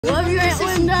Love you, Aunt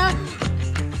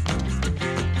Linda.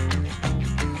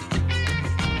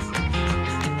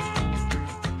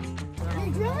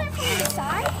 You're drilling it from the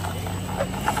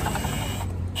side?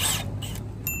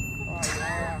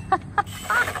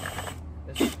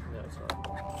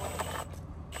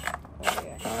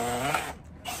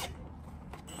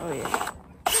 Oh yeah.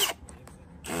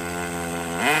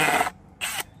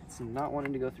 It's not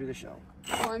wanting to go through the shell.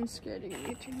 Oh, I'm scared you're gonna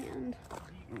get your hand.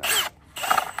 No.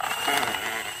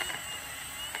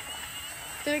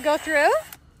 Did it go through?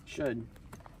 Should.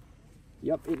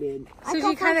 Yep, it did. So did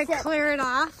you kind of clear it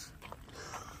off?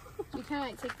 You kind of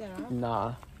like take that off.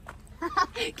 Nah.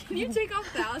 Can you take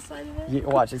off the outside of it? You,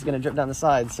 watch, it's gonna drip down the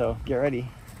side, so get ready.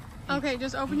 Okay,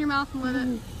 just open your mouth and let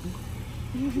it.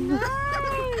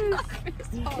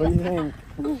 What do you think?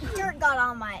 Dirt got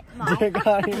on my Dirt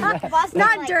got in that.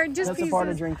 Not dirt, just That's pieces. a part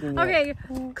of drinking. Okay,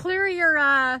 clear your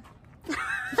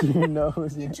Your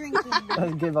nose. You're drinking.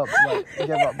 Give up,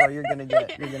 bro. You're gonna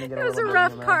get It was a little bit in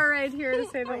rough your mouth. part right here, to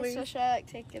say the So least. should I like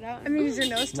take it out? I mean, is your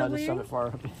nose still No, just shove bleeding? it far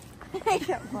up.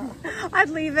 I'd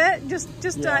leave it. Just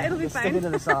Yeah, it'll be just stick it fine. to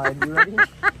the side. You ready?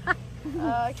 Can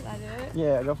I do it?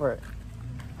 Yeah, go for it.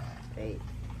 Wait.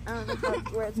 I don't know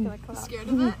where it's gonna come out. Scared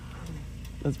of it?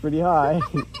 That's pretty high.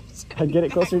 I'd get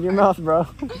it closer to your mouth, bro.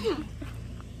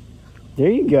 There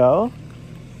you go.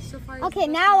 So far, Okay,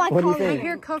 now I What do you call I think?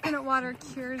 hear coconut water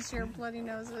cures your bloody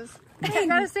noses. Hey, you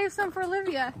gotta save some for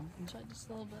Olivia. Try just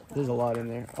a little bit. There's a lot in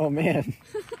there. Oh man.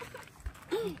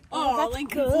 Oh,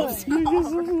 that's good.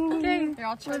 Okay, Here,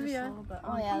 I'll try just a Olivia. little bit.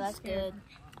 Oh yeah, that's good.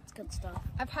 That's good stuff.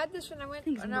 I've had this when I went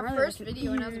on our gnarly first looking.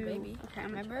 video when I was a baby. Okay,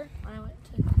 Remember when I went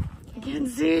to? I can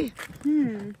see.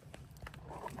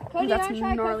 Cody, That's you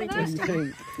wanna try gnarly What do coconut?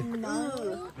 you think?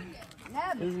 No.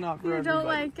 This is not for You everybody. don't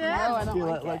like it? No, I don't Feel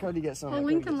like like Cody get some. Well,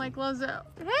 Lincoln like loves it.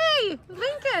 Hey,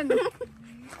 Lincoln!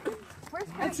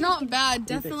 It's not bad.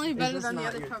 think- Definitely is better this than the not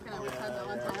other your- coconut we had that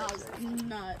one time. That was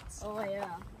nuts. Oh yeah.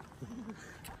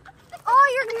 Oh,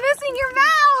 you're missing your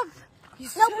mouth!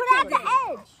 No, put it at the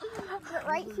edge. Put it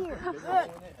right here.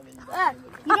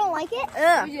 You don't like it?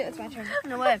 Yeah, it's my turn.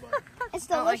 No way. It's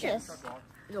don't like it. delicious.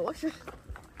 Delicious.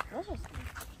 Delicious.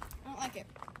 I don't like it.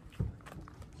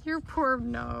 Your poor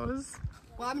nose.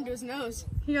 What happened to his nose?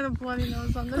 He got a bloody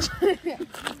nose on the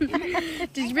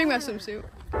Did you bring my swimsuit?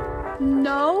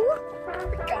 No?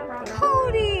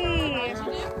 Cody!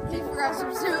 Did you grab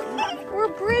some soup? We're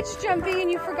bridge jumping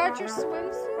and you forgot your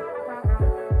swimsuit?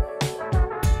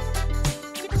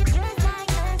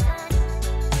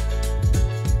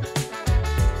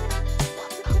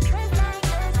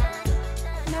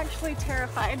 I'm actually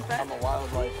terrified, but I'm a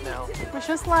wildlife now. wish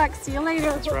us luck. See you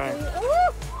later. That's right.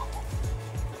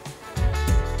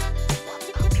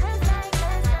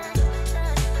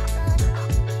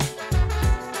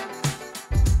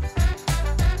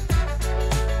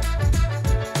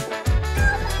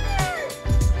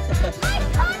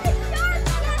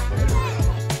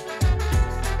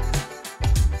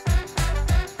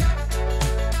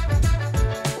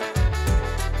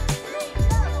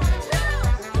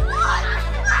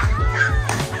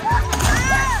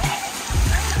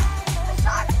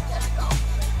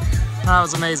 That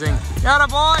was amazing. Got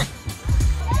it, boy.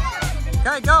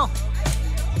 Okay, go.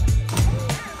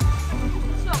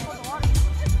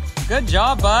 Good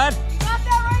job, bud.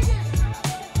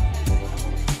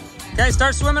 Okay,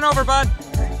 start swimming over, bud.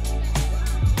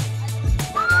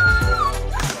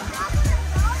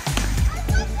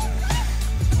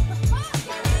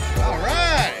 All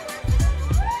right.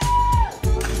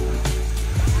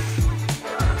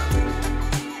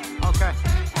 Okay.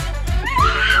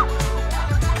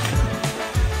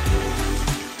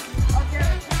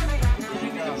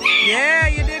 Yeah,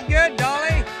 you did good,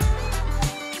 Dolly.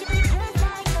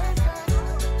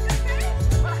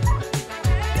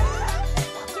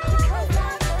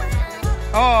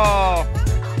 Oh.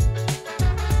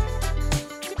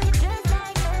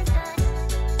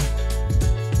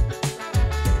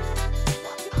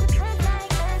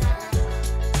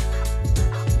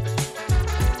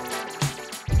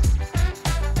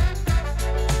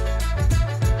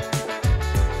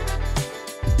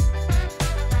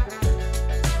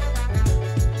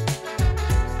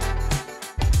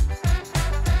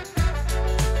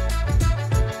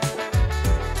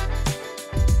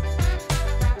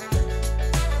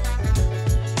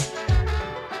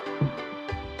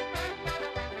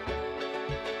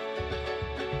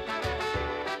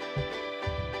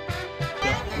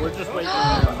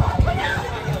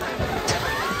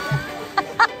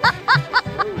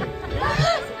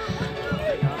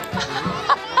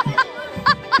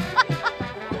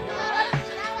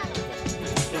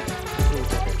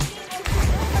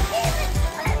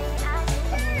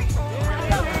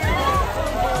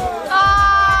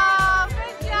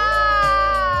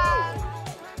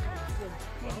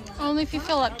 Only if you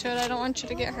feel up to it. I don't want you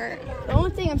to get hurt. The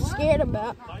only thing I'm scared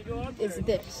about is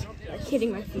this, like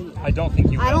hitting my feet. I don't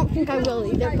think you will. I don't think I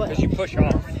will either, but. Because you push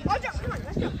off.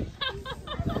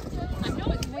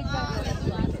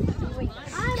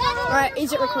 Alright,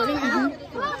 is it recording? Okay,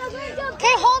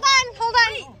 hold on.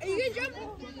 Are you gonna jump?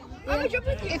 I'm gonna jump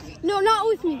with you. No, not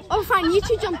with me. Oh, fine. You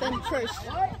two jump in first.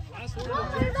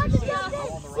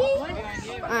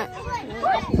 Alright.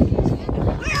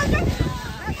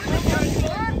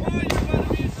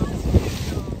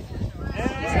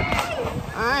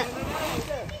 Alright.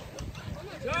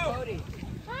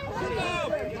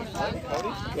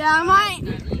 Yeah, I might.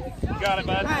 You got it,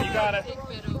 bud. You got it.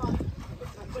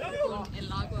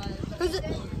 Who's it?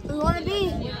 Who wanna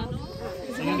be?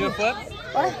 You gonna do a flip?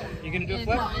 What? You gonna do a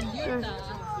flip?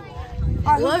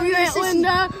 I love you, Aunt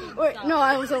Linda. Wait, no,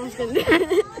 I was almost gonna do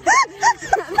it.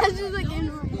 That's just like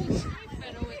in.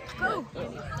 Oh,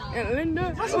 Aunt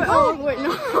Linda. Wait, oh, wait,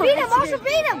 no. Beat him, also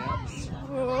beat him.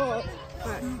 Oh,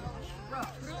 right.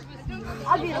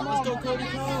 I'll beat him.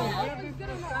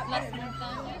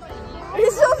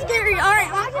 It's so scary. All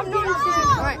right, I'm doing it.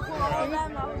 All right.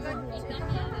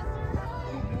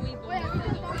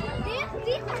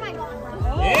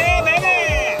 Yeah, baby!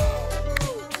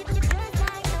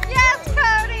 Yes,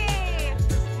 Cody!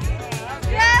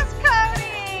 Yes,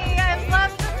 Cody! I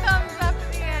love the thumbs up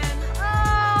at the end. Oh,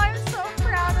 I'm so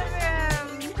proud of him.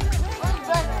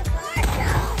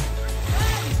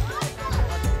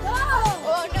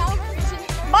 Oh, no, I'm freezing.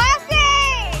 Bossy!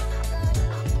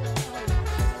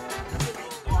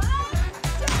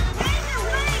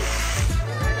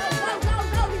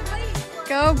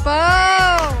 Go,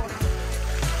 Bo!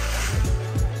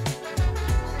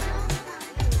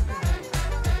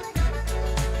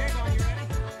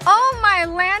 Oh, my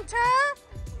Lanta!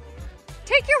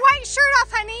 Take your white shirt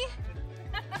off, honey.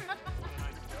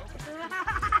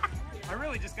 I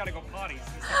really just gotta go potty. It's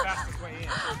the fastest way in.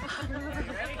 Are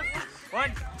you ready?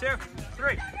 1, 2,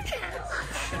 3.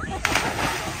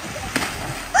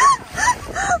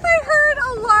 I heard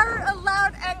a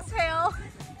loud exhale.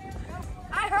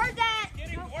 I heard that. It's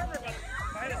getting warmer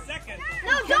by the second.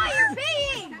 No, don't, you're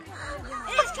peeing.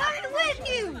 It's coming with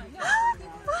you.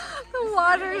 The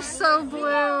water's so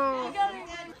blue. That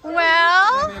may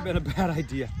Well, have been a bad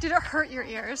idea. did it hurt your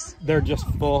ears? They're just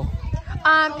full.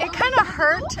 It kind of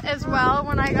hurt as well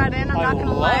when I got in, I'm not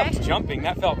gonna lie. I loved jumping.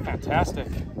 That felt fantastic.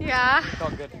 Yeah,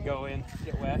 Felt good to go in,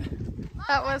 get wet.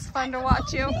 that was fun to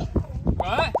watch you.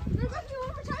 What?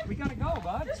 We gotta go,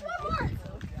 bud. Just one more.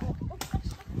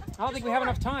 I don't think we have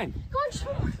enough time. Go on,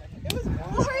 show more.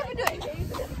 Hurry up and do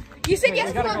it. You said We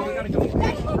yes. gotta go, we gotta go.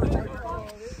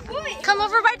 Wait. Come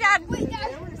over by Dad. Wait,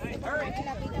 Dad. Hey, hurry.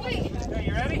 Wait. Okay,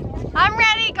 you ready? I'm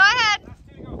ready, go ahead.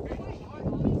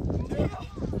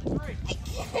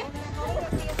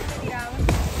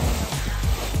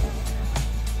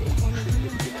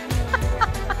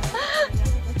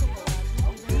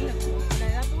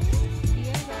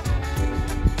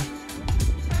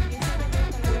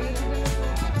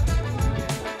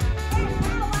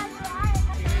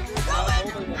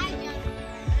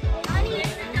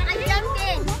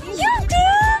 You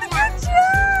did! Good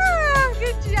job!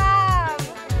 Good job!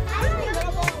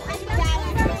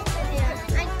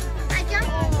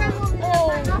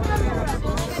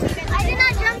 I did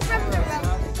not jump from the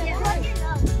rope.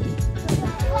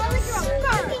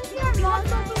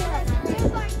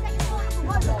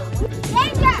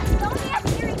 Danger! Don't be a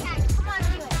scary guy. Come on,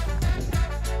 do it.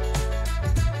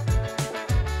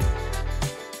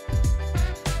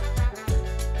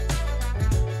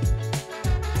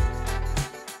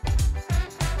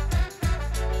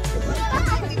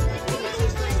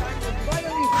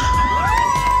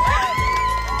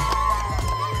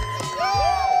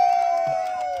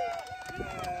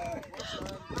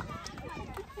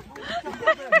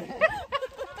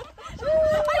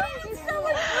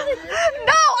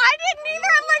 No, I didn't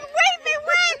either. I'm like, wait, they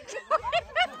went.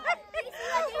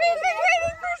 We've been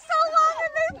waiting for so long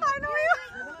and they finally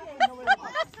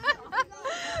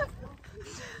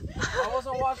I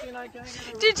wasn't watching.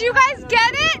 Did you guys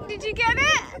get it?